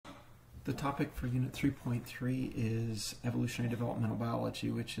The topic for Unit 3.3 is evolutionary developmental biology,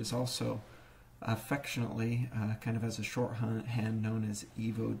 which is also affectionately, kind of as a shorthand, known as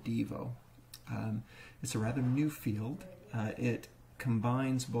EvoDevo. It's a rather new field. It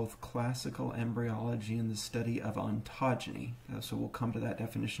combines both classical embryology and the study of ontogeny, so we'll come to that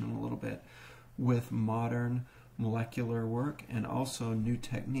definition in a little bit, with modern molecular work and also new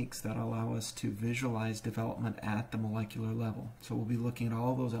techniques that allow us to visualize development at the molecular level. So we'll be looking at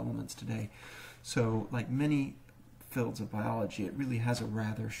all those elements today. So like many fields of biology, it really has a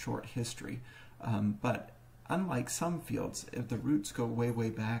rather short history, but unlike some fields, if the roots go way,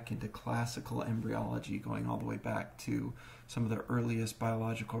 way back into classical embryology, going all the way back to some of the earliest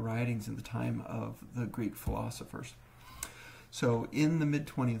biological writings in the time of the Greek philosophers. So in the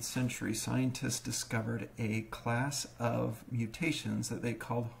mid-20th century, scientists discovered a class of mutations that they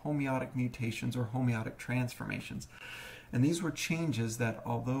called homeotic mutations or homeotic transformations. And these were changes that,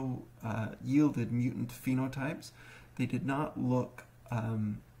 although yielded mutant phenotypes, they did not look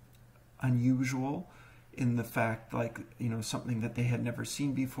unusual in the fact, like, something that they had never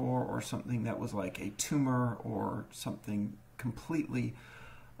seen before, or something that was like a tumor or something completely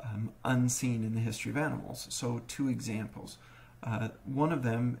unseen in the history of animals. So two examples. One of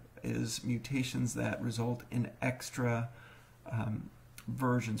them is mutations that result in extra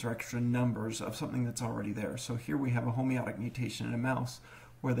versions or extra numbers of something that's already there. So here we have a homeotic mutation in a mouse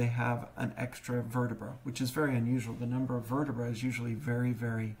where they have an extra vertebra, which is very unusual. The number of vertebrae is usually very,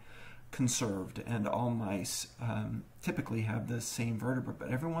 very conserved, and all mice typically have the same vertebra, but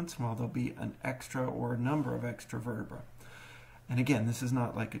every once in a while there'll be an extra or a number of extra vertebrae. And again, this is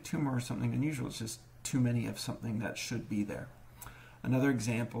not like a tumor or something unusual, it's just too many of something that should be there. Another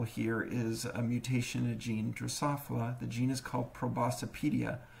example here is a mutation in a gene, Drosophila. The gene is called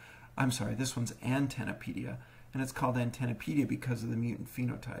proboscipedia. I'm sorry, this one's Antennapedia, and it's called Antennapedia because of the mutant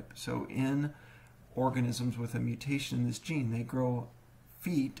phenotype. So in organisms with a mutation in this gene, they grow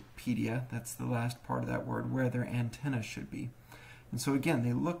feet, pedia, that's the last part of that word, where their antenna should be. And so again,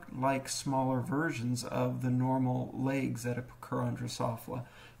 they look like smaller versions of the normal legs that occur on Drosophila.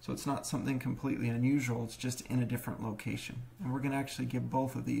 So it's not something completely unusual, it's just in a different location. And we're going to actually give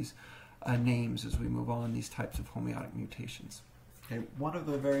both of these names as we move on, these types of homeotic mutations. Okay, one of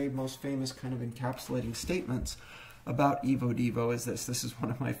the very most famous kind of encapsulating statements about EvoDevo is this. This is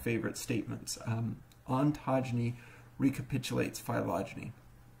one of my favorite statements. Ontogeny recapitulates phylogeny.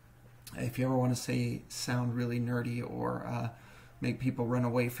 If you ever want to sound really nerdy or make people run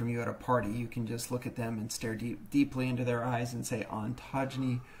away from you at a party, you can just look at them and stare deeply into their eyes and say,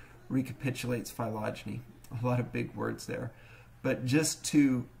 ontogeny recapitulates phylogeny. A lot of big words there. But just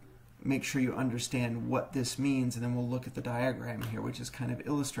to make sure you understand what this means, and then we'll look at the diagram here, which is kind of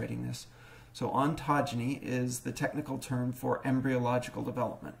illustrating this. So ontogeny is the technical term for embryological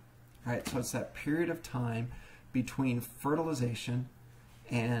development. Right? So it's that period of time between fertilization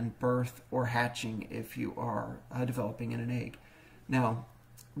and birth or hatching if you are developing in an egg. Now,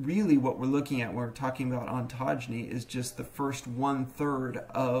 really what we're looking at when we're talking about ontogeny is just the first 1/3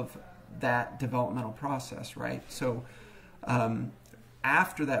 of that developmental process, right? So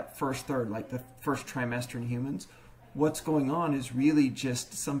after that first third, like the first trimester in humans, what's going on is really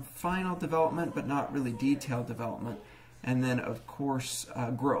just some final development, but not really detailed development. And then, of course,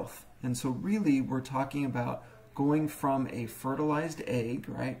 growth. And so really we're talking about going from a fertilized egg,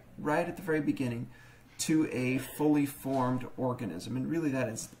 right at the very beginning, to a fully formed organism. And really that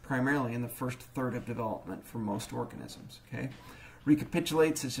is primarily in the first third of development for most organisms. Okay,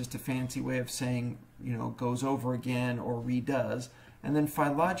 recapitulates is just a fancy way of saying, goes over again or redoes. And then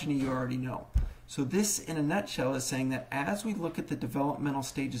phylogeny you already know. So this in a nutshell is saying that as we look at the developmental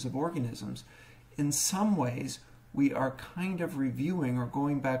stages of organisms, in some ways we are kind of reviewing or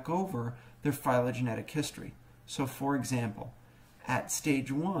going back over their phylogenetic history. So for example, at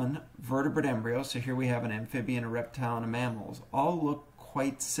stage 1, vertebrate embryos, so here we have an amphibian, a reptile, and a mammal, all look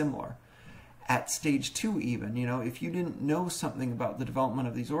quite similar. At stage 2 even, if you didn't know something about the development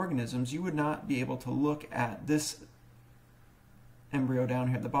of these organisms, you would not be able to look at this embryo down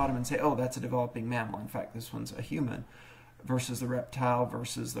here at the bottom and say, oh, that's a developing mammal. In fact, this one's a human, versus the reptile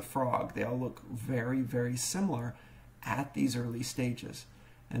versus the frog. They all look very, very similar at these early stages.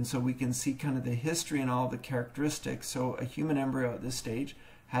 And so we can see kind of the history and all the characteristics. So a human embryo at this stage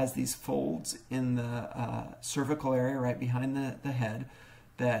has these folds in the cervical area right behind the head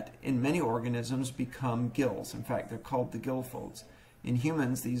that in many organisms become gills. In fact, they're called the gill folds. In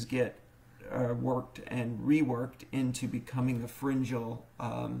humans, these get worked and reworked into becoming the pharyngeal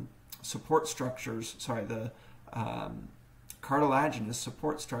support structures, the cartilaginous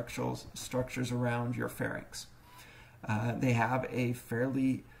support structures around your pharynx. They have a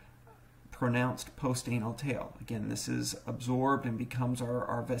fairly pronounced postanal tail. Again, this is absorbed and becomes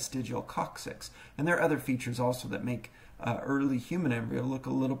our vestigial coccyx. And there are other features also that make early human embryo look a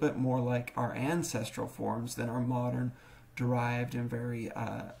little bit more like our ancestral forms than our modern, derived and very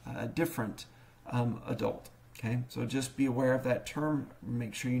different adult. Okay, so just be aware of that term.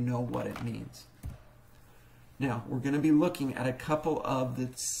 Make sure you know what it means. Now, we're going to be looking at a couple of the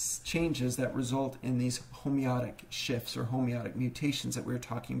changes that result in these homeotic shifts or homeotic mutations that we were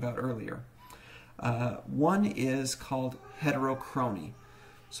talking about earlier. One is called heterochrony.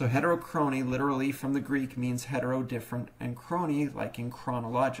 So heterochrony, literally from the Greek, means hetero, different, and chrony, like in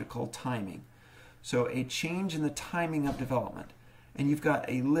chronological timing. So a change in the timing of development. And you've got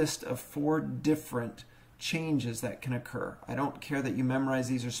a list of 4 different changes that can occur. I don't care that you memorize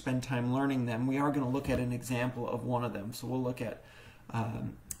these or spend time learning them. We are going to look at an example of one of them. So we'll look at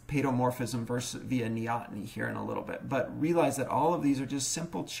paedomorphism versus via neoteny here in a little bit. But realize that all of these are just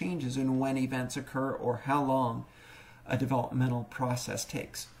simple changes in when events occur or how long a developmental process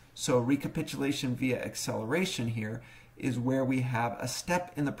takes. So recapitulation via acceleration here is where we have a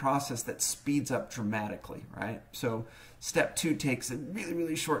step in the process that speeds up dramatically, right? So step 2 takes a really,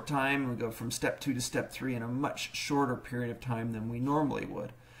 really short time. We go from step 2 to step 3 in a much shorter period of time than we normally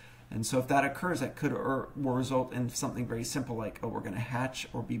would. And so if that occurs, that could will result in something very simple like, oh, we're going to hatch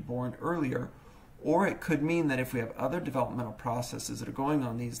or be born earlier. Or it could mean that if we have other developmental processes that are going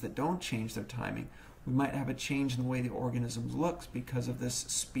on these that don't change their timing, we might have a change in the way the organism looks because of this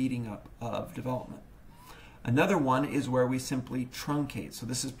speeding up of development. Another one is where we simply truncate. So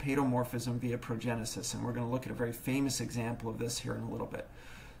this is paedomorphism via progenesis, and we're going to look at a very famous example of this here in a little bit.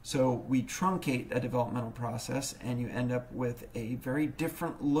 So we truncate a developmental process, and you end up with a very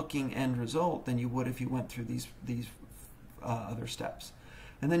different looking end result than you would if you went through these other steps.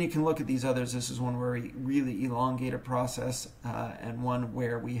 And then you can look at these others. This is one where we really elongate a process, and one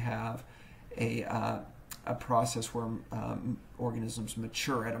where we have a process where organisms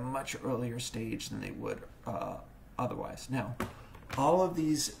mature at a much earlier stage than they would otherwise. Now, all of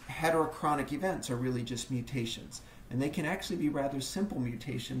these heterochronic events are really just mutations, and they can actually be rather simple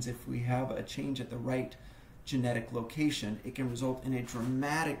mutations. If we have a change at the right genetic location, it can result in a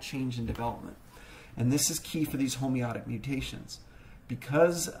dramatic change in development. And this is key for these homeotic mutations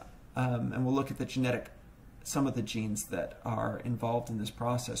because, and we'll look at the some of the genes that are involved in this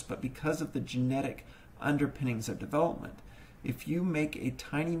process, but because of the genetic underpinnings of development, if you make a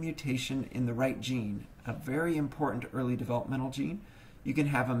tiny mutation in the right gene, a very important early developmental gene, you can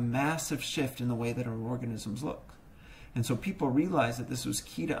have a massive shift in the way that our organisms look. And so people realized that this was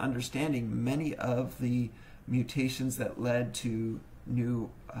key to understanding many of the mutations that led to new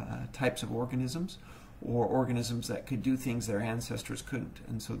types of organisms or organisms that could do things their ancestors couldn't.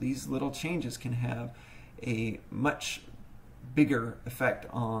 And so these little changes can have a much bigger effect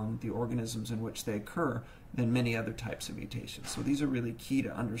on the organisms in which they occur than many other types of mutations. So these are really key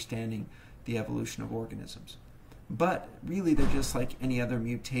to understanding the evolution of organisms. But really they're just like any other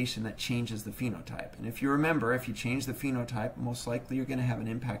mutation that changes the phenotype. And if you remember, if you change the phenotype, most likely you're going to have an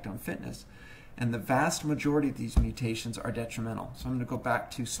impact on fitness. And the vast majority of these mutations are detrimental. So I'm going to go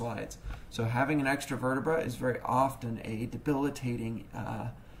back 2 slides. So having an extra vertebra is very often a debilitating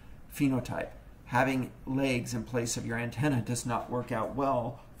phenotype. Having legs in place of your antenna does not work out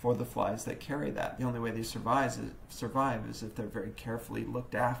well for the flies that carry that. The only way they survive is if they're very carefully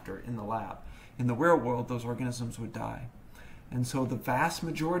looked after in the lab. In the real world, those organisms would die. And so the vast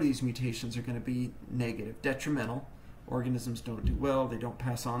majority of these mutations are going to be negative, detrimental. Organisms don't do well, they don't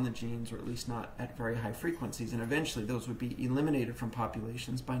pass on the genes, or at least not at very high frequencies, and eventually those would be eliminated from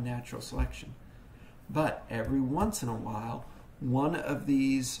populations by natural selection. But every once in a while, one of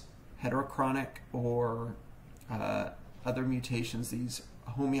these heterochronic or other mutations, these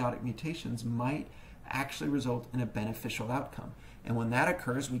homeotic mutations, might actually result in a beneficial outcome. And when that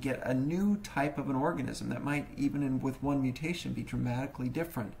occurs, we get a new type of an organism that might, even with one mutation, be dramatically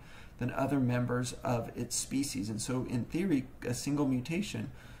different than other members of its species. And so in theory, a single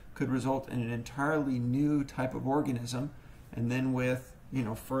mutation could result in an entirely new type of organism, and then with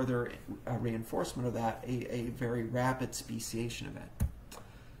further reinforcement of that, a very rapid speciation event.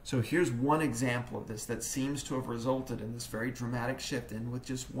 So here's one example of this that seems to have resulted in this very dramatic shift in with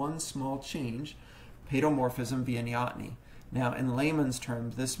just one small change, paedomorphism via neoteny. Now, in layman's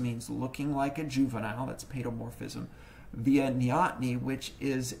terms, this means looking like a juvenile, that's paedomorphism, via neoteny, which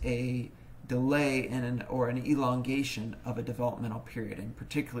is a delay or an elongation of a developmental period, and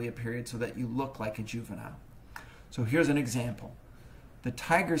particularly a period so that you look like a juvenile. So here's an example. The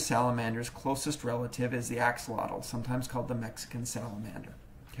tiger salamander's closest relative is the axolotl, sometimes called the Mexican salamander.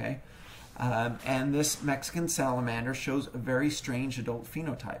 Okay, and this Mexican salamander shows a very strange adult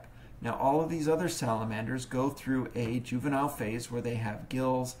phenotype. Now, all of these other salamanders go through a juvenile phase where they have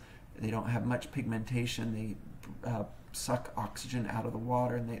gills, they don't have much pigmentation, they suck oxygen out of the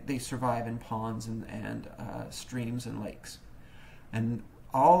water, and they survive in ponds and streams and lakes. And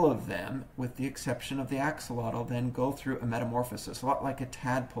all of them, with the exception of the axolotl, then go through a metamorphosis, a lot like a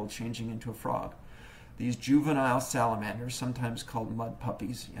tadpole changing into a frog. These juvenile salamanders, sometimes called mud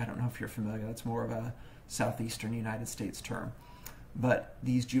puppies, I don't know if you're familiar, that's more of a southeastern United States term, but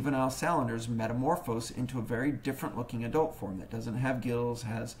these juvenile salamanders metamorphose into a very different looking adult form that doesn't have gills,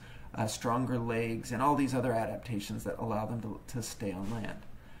 has stronger legs, and all these other adaptations that allow them to stay on land.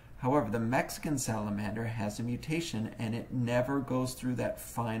 However, the Mexican salamander has a mutation, and it never goes through that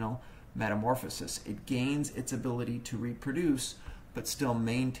final metamorphosis. It gains its ability to reproduce, but still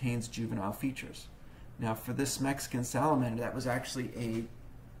maintains juvenile features. Now, for this Mexican salamander, that was actually a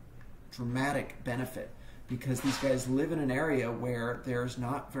dramatic benefit, because these guys live in an area where there's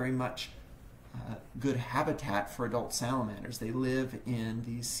not very much good habitat for adult salamanders. They live in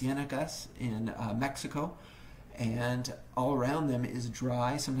the cienagas in Mexico, and all around them is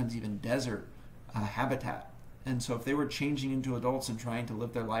dry, sometimes even desert habitat. And so if they were changing into adults and trying to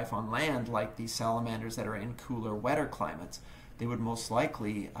live their life on land like these salamanders that are in cooler, wetter climates, they would most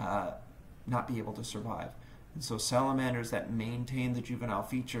likely not be able to survive. And so salamanders that maintained the juvenile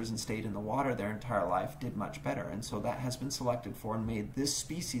features and stayed in the water their entire life did much better. And so that has been selected for and made this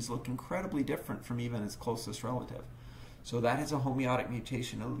species look incredibly different from even its closest relative. So that is a homeotic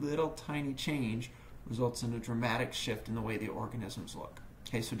mutation. A little tiny change results in a dramatic shift in the way the organisms look.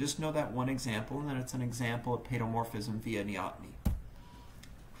 Okay, so just know that one example, and then it's an example of paedomorphism via neoteny.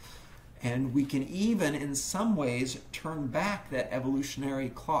 And we can even, in some ways, turn back that evolutionary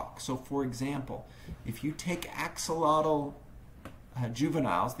clock. So, for example, if you take axolotl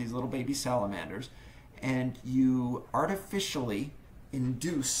juveniles, these little baby salamanders, and you artificially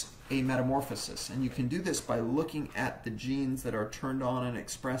induce a metamorphosis, and you can do this by looking at the genes that are turned on and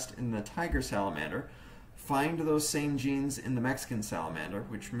expressed in the tiger salamander, find those same genes in the Mexican salamander,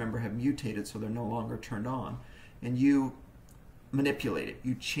 which remember have mutated so they're no longer turned on, and you manipulate it,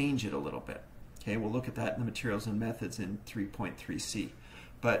 you change it a little bit. Okay, we'll look at that in the materials and methods in 3.3c.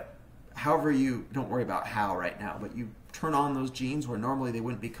 But however, you don't worry about how right now, but you turn on those genes where normally they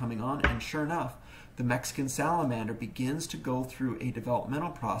wouldn't be coming on, and sure enough, the Mexican salamander begins to go through a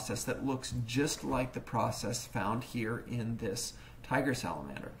developmental process that looks just like the process found here in this tiger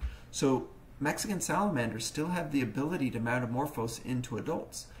salamander. So Mexican salamanders still have the ability to metamorphose into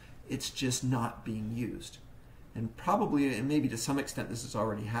adults. It's just not being used. And probably, and maybe to some extent this has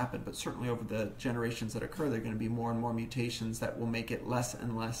already happened, but certainly over the generations that occur, there are going to be more and more mutations that will make it less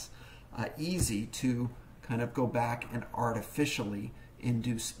and less easy to kind of go back and artificially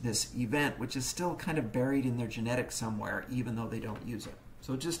induce this event, which is still kind of buried in their genetics somewhere, even though they don't use it.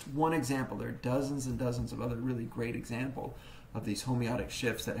 So just one example. There are dozens and dozens of other really great examples of these homeotic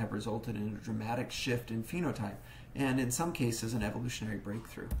shifts that have resulted in a dramatic shift in phenotype, and in some cases an evolutionary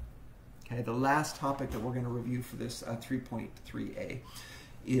breakthrough. Okay, the last topic that we're going to review for this 3.3a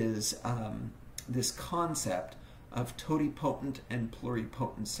is this concept of totipotent and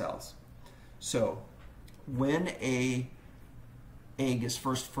pluripotent cells. So when a egg is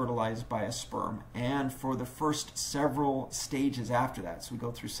first fertilized by a sperm, and for the first several stages after that, so we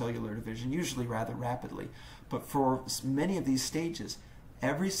go through cellular division usually rather rapidly, but for many of these stages,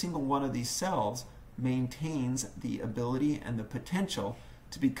 every single one of these cells maintains the ability and the potential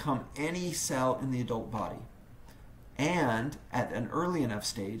to become any cell in the adult body. And at an early enough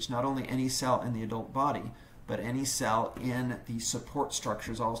stage, not only any cell in the adult body, but any cell in the support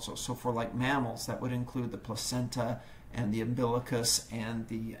structures also. So for like mammals, that would include the placenta and the umbilicus and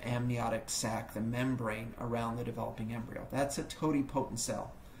the amniotic sac, the membrane around the developing embryo. That's a totipotent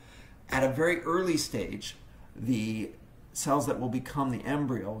cell. At a very early stage, the cells that will become the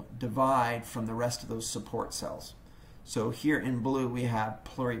embryo divide from the rest of those support cells. So here in blue we have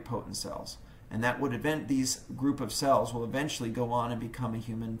pluripotent cells, and that would these group of cells will eventually go on and become a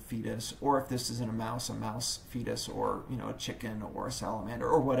human fetus, or if this isn't a mouse fetus, or a chicken or a salamander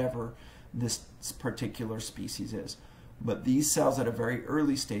or whatever this particular species is. But these cells at a very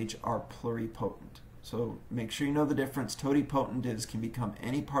early stage are pluripotent. So make sure you know the difference. Totipotent can become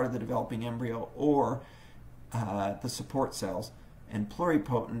any part of the developing embryo or the support cells. And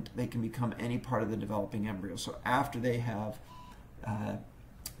pluripotent, they can become any part of the developing embryo. So after they have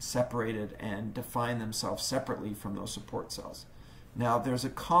separated and defined themselves separately from those support cells. Now, there's a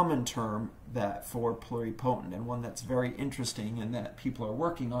common term that for pluripotent, and one that's very interesting and that people are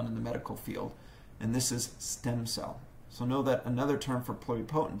working on in the medical field, and this is stem cell. So know that another term for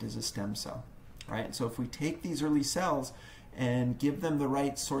pluripotent is a stem cell, right? So if we take these early cells and give them the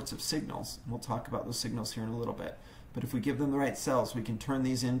right sorts of signals. We'll talk about those signals here in a little bit. But if we give them the right cells, we can turn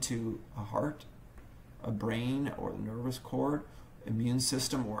these into a heart, a brain, or the nervous cord, immune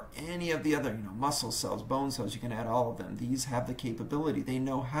system, or any of the other, muscle cells, bone cells. You can add all of them. These have the capability. They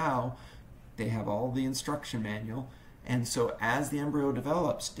know how. They have all the instruction manual. And so as the embryo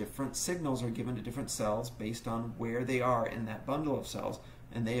develops, different signals are given to different cells based on where they are in that bundle of cells,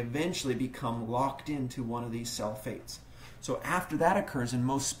 and they eventually become locked into one of these cell fates. So after that occurs, in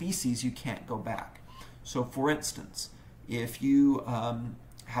most species, you can't go back. So for instance, if you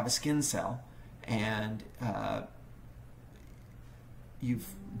have a skin cell and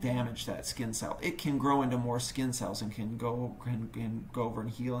you've damaged that skin cell, it can grow into more skin cells and can go over and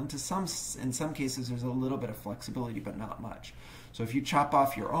heal. In some cases, there's a little bit of flexibility, but not much. So if you chop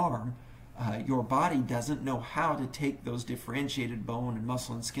off your arm, your body doesn't know how to take those differentiated bone and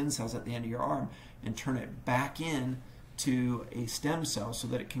muscle and skin cells at the end of your arm and turn it back in to a stem cell so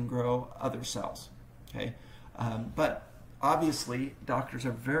that it can grow other cells. Okay, but obviously doctors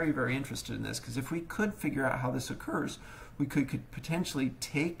are very, very interested in this, because if we could figure out how this occurs, we could potentially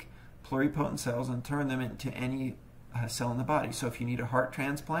take pluripotent cells and turn them into any cell in the body. So if you need a heart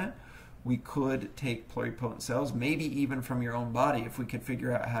transplant, we could take pluripotent cells, maybe even from your own body, if we could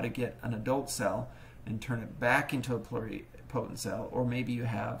figure out how to get an adult cell and turn it back into a pluripotent cell. Or maybe you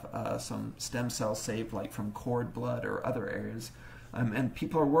have some stem cells saved, like from cord blood or other areas. And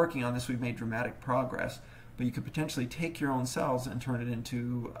people are working on this. We've made dramatic progress. But you could potentially take your own cells and turn it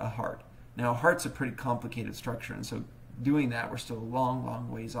into a heart. Now, a heart's a pretty complicated structure, and so doing that, we're still a long,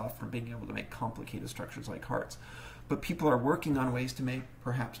 long ways off from being able to make complicated structures like hearts. But people are working on ways to make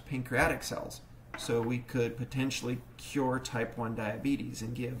perhaps pancreatic cells. So we could potentially cure type 1 diabetes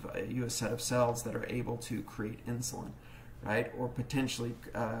and give you a set of cells that are able to create insulin, right? Or potentially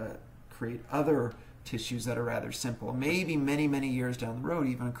create other tissues that are rather simple. Maybe many, many years down the road,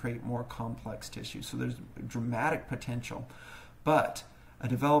 even create more complex tissues. So there's dramatic potential. But a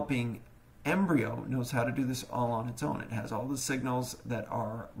developing embryo knows how to do this all on its own. It has all the signals that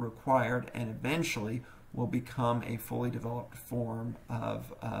are required, and eventually will become a fully developed form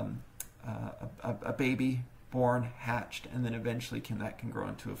of a baby born, hatched, and then eventually that can grow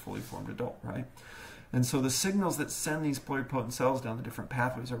into a fully formed adult, right? And so the signals that send these pluripotent cells down the different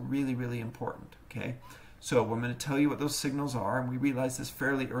pathways are really, really important, okay? So I'm going to tell you what those signals are, and we realized this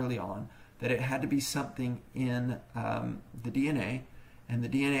fairly early on, that it had to be something in the DNA. And the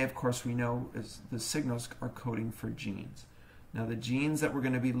DNA, of course, we know is the signals are coding for genes. Now, the genes that we're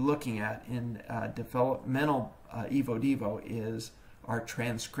going to be looking at in developmental EvoDevo is our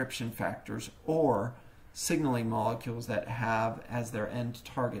transcription factors, or signaling molecules that have as their end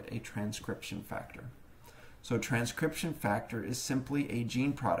target a transcription factor. So transcription factor is simply a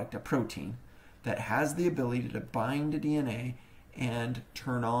gene product, a protein, that has the ability to bind to DNA and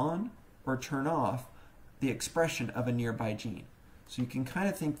turn on or turn off the expression of a nearby gene. So you can kind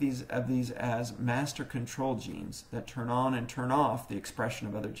of think of these as master control genes that turn on and turn off the expression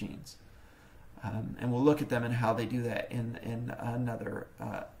of other genes. And we'll look at them and how they do that in another,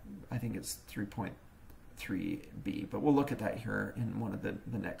 I think it's 3.3b, but we'll look at that here in one of the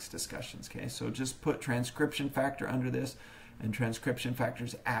next discussions. Okay, so just put transcription factor under this, and transcription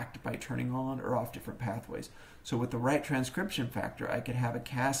factors act by turning on or off different pathways. So with the right transcription factor, I could have a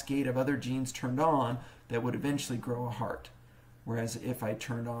cascade of other genes turned on that would eventually grow a heart. Whereas if I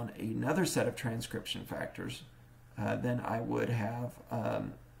turned on another set of transcription factors, then I would have a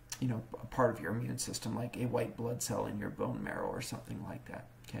part of your immune system, like a white blood cell in your bone marrow or something like that.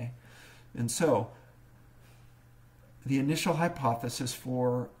 Okay, and so the initial hypothesis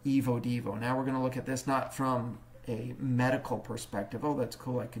for EvoDevo. Now we're going to look at this not from a medical perspective. Oh, that's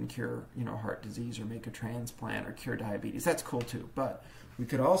cool. I can cure heart disease or make a transplant or cure diabetes. That's cool too. But we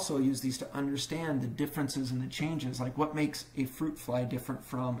could also use these to understand the differences and the changes, like what makes a fruit fly different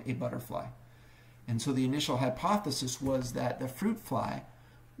from a butterfly. And so the initial hypothesis was that the fruit fly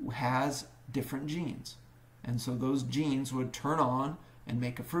has different genes. And so those genes would turn on and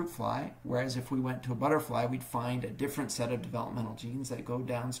make a fruit fly, whereas if we went to a butterfly, we'd find a different set of developmental genes that go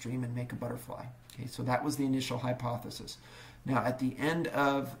downstream and make a butterfly. Okay, so that was the initial hypothesis. Now, at the end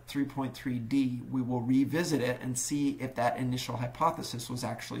of 3.3d, we will revisit it and see if that initial hypothesis was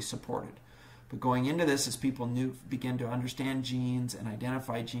actually supported. But going into this, as people began to understand genes and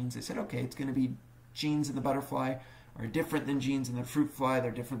identify genes, they said, okay, it's going to be genes in the butterfly are different than genes in the fruit fly, they're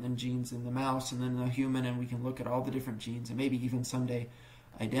different than genes in the mouse and then the human, and we can look at all the different genes and maybe even someday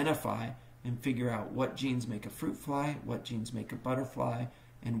identify and figure out what genes make a fruit fly, what genes make a butterfly,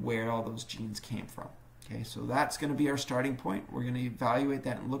 and where all those genes came from. Okay, so that's going to be our starting point. We're going to evaluate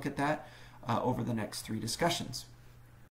that and look at that over the next 3 discussions.